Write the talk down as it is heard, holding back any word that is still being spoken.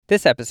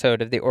This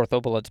episode of the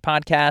OrthoBullets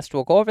podcast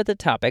will go over the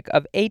topic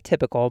of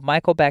atypical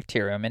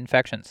Mycobacterium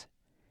infections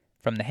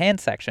from the hand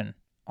section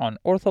on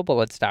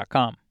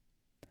orthobullets.com.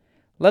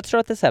 Let's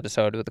start this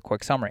episode with a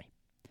quick summary.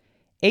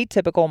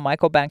 Atypical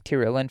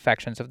mycobacterial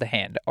infections of the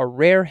hand are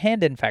rare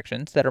hand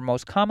infections that are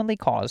most commonly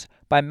caused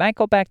by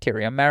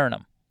Mycobacterium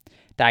marinum.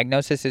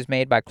 Diagnosis is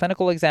made by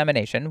clinical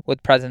examination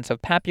with presence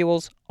of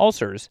papules,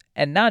 ulcers,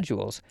 and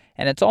nodules,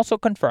 and it's also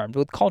confirmed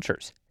with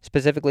cultures,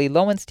 specifically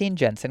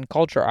Lowenstein-Jensen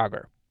culture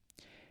agar.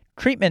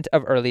 Treatment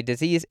of early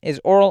disease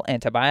is oral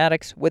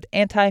antibiotics with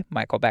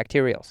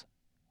antimycobacterials.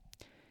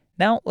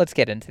 Now let's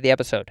get into the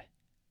episode.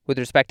 With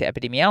respect to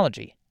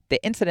epidemiology,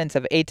 the incidence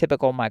of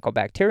atypical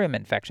Mycobacterium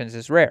infections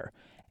is rare,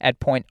 at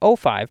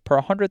 0.05 per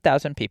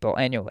 100,000 people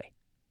annually.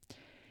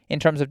 In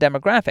terms of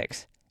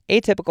demographics,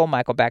 atypical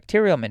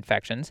Mycobacterium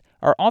infections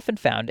are often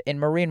found in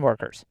marine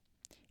workers.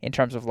 In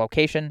terms of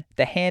location,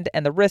 the hand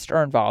and the wrist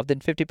are involved in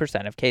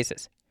 50% of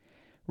cases.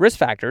 Risk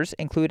factors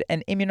include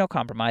an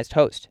immunocompromised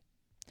host.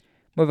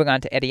 Moving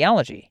on to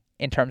etiology,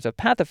 in terms of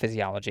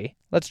pathophysiology,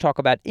 let's talk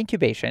about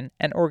incubation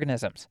and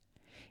organisms.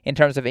 In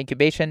terms of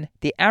incubation,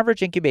 the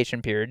average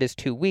incubation period is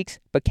 2 weeks,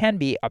 but can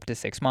be up to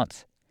 6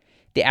 months.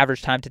 The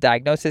average time to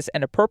diagnosis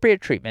and appropriate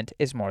treatment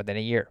is more than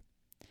a year.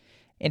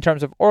 In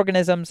terms of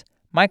organisms,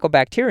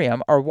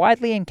 Mycobacterium are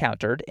widely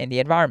encountered in the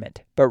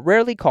environment, but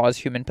rarely cause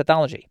human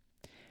pathology.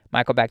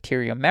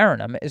 Mycobacterium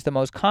marinum is the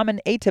most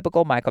common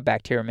atypical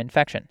Mycobacterium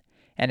infection,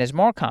 and is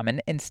more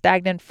common in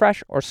stagnant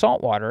fresh or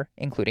salt water,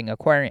 including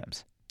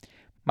aquariums.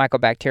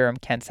 Mycobacterium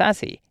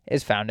kansasi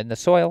is found in the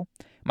soil,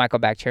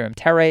 Mycobacterium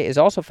terrae is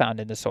also found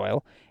in the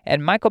soil,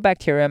 and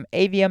Mycobacterium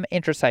avium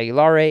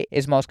intracellulare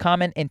is most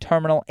common in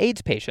terminal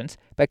AIDS patients,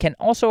 but can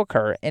also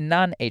occur in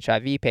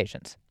non-HIV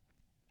patients.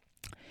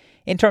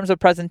 In terms of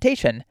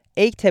presentation,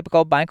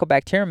 atypical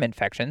Mycobacterium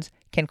infections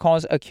can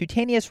cause a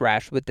cutaneous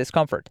rash with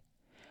discomfort.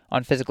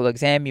 On physical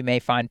exam, you may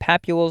find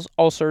papules,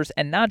 ulcers,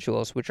 and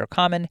nodules, which are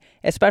common,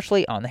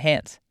 especially on the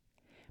hands.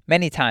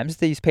 Many times,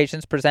 these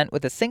patients present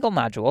with a single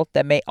nodule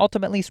that may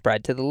ultimately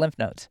spread to the lymph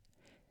nodes.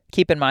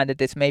 Keep in mind that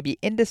this may be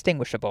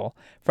indistinguishable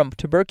from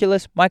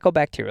tuberculous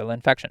mycobacterial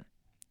infection.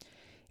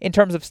 In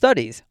terms of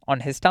studies, on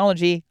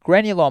histology,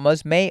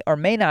 granulomas may or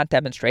may not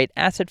demonstrate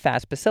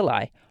acid-fast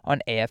bacilli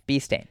on AFB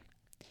stain.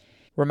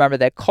 Remember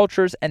that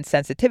cultures and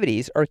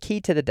sensitivities are key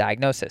to the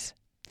diagnosis.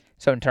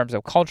 So in terms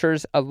of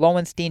cultures, a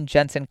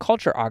Lowenstein-Jensen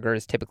culture agar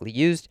is typically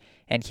used,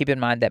 and keep in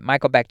mind that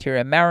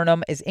Mycobacterium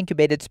marinum is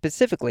incubated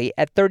specifically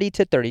at 30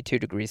 to 32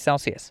 degrees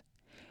Celsius.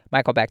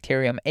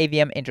 Mycobacterium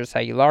avium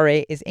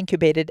intracellulare is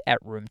incubated at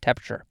room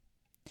temperature.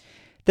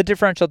 The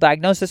differential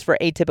diagnosis for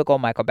atypical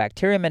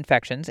Mycobacterium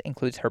infections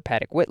includes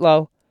herpetic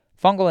whitlow,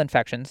 fungal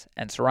infections,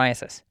 and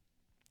psoriasis.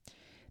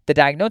 The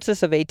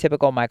diagnosis of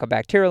atypical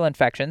mycobacterial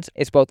infections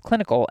is both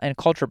clinical and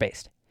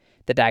culture-based.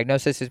 The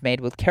diagnosis is made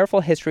with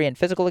careful history and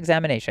physical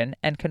examination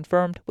and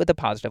confirmed with a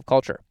positive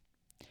culture.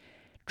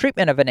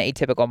 Treatment of an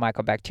atypical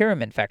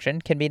Mycobacterium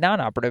infection can be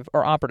non-operative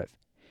or operative.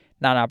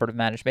 Non-operative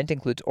management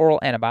includes oral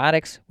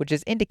antibiotics, which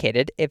is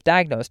indicated if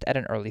diagnosed at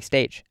an early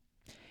stage.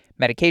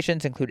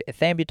 Medications include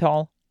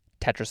ethambutol,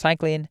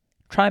 tetracycline,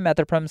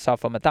 trimethoprim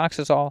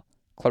sulfamethoxazole,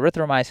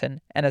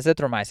 clarithromycin, and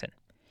azithromycin.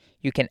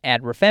 You can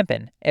add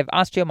rifampin if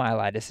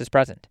osteomyelitis is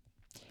present.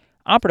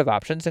 Operative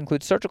options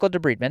include surgical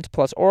debridement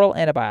plus oral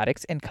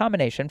antibiotics in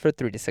combination for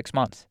 3 to 6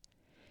 months.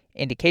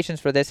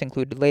 Indications for this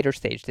include later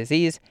stage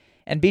disease,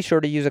 and be sure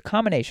to use a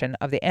combination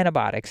of the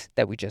antibiotics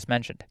that we just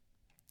mentioned.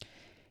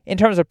 In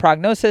terms of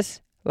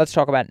prognosis, let's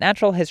talk about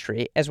natural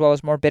history as well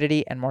as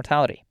morbidity and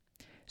mortality.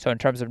 So in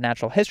terms of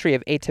natural history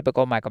of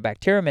atypical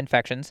Mycobacterium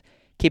infections,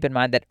 keep in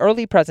mind that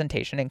early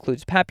presentation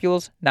includes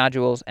papules,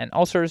 nodules, and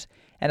ulcers,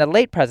 and a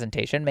late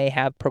presentation may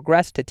have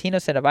progressed to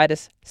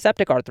tenosynovitis,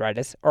 septic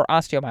arthritis, or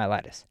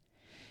osteomyelitis.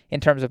 In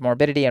terms of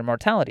morbidity and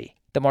mortality,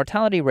 the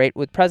mortality rate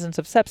with presence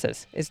of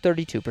sepsis is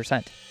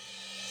 32%.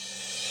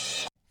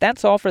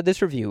 That's all for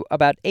this review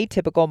about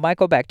atypical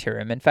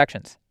Mycobacterium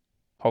infections.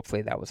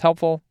 Hopefully that was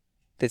helpful.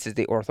 This is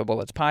the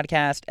OrthoBullets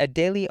podcast, a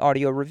daily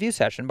audio review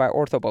session by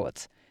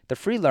OrthoBullets, the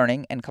free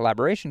learning and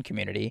collaboration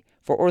community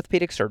for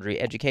orthopedic surgery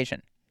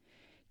education.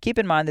 Keep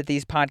in mind that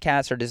these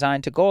podcasts are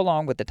designed to go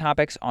along with the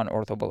topics on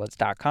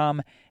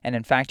orthobullets.com, and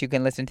in fact, you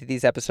can listen to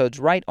these episodes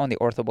right on the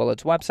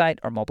OrthoBullets website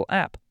or mobile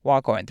app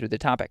while going through the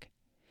topic.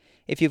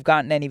 If you've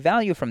gotten any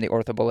value from the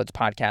OrthoBullets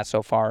podcast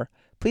so far,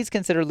 please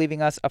consider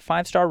leaving us a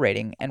 5-star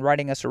rating and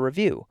writing us a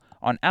review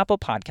on Apple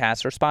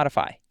Podcasts or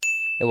Spotify.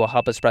 It will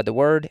help us spread the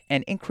word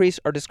and increase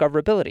our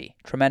discoverability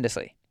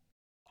tremendously.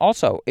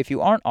 Also, if you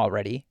aren't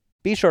already,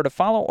 be sure to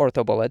follow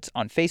OrthoBullets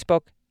on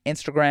Facebook,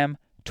 Instagram,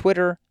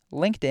 Twitter,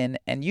 LinkedIn,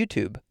 and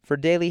YouTube for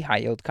daily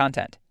high-yield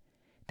content.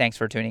 Thanks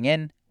for tuning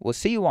in. We'll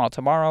see you all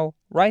tomorrow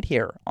right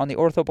here on the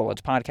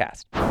OrthoBullets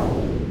podcast.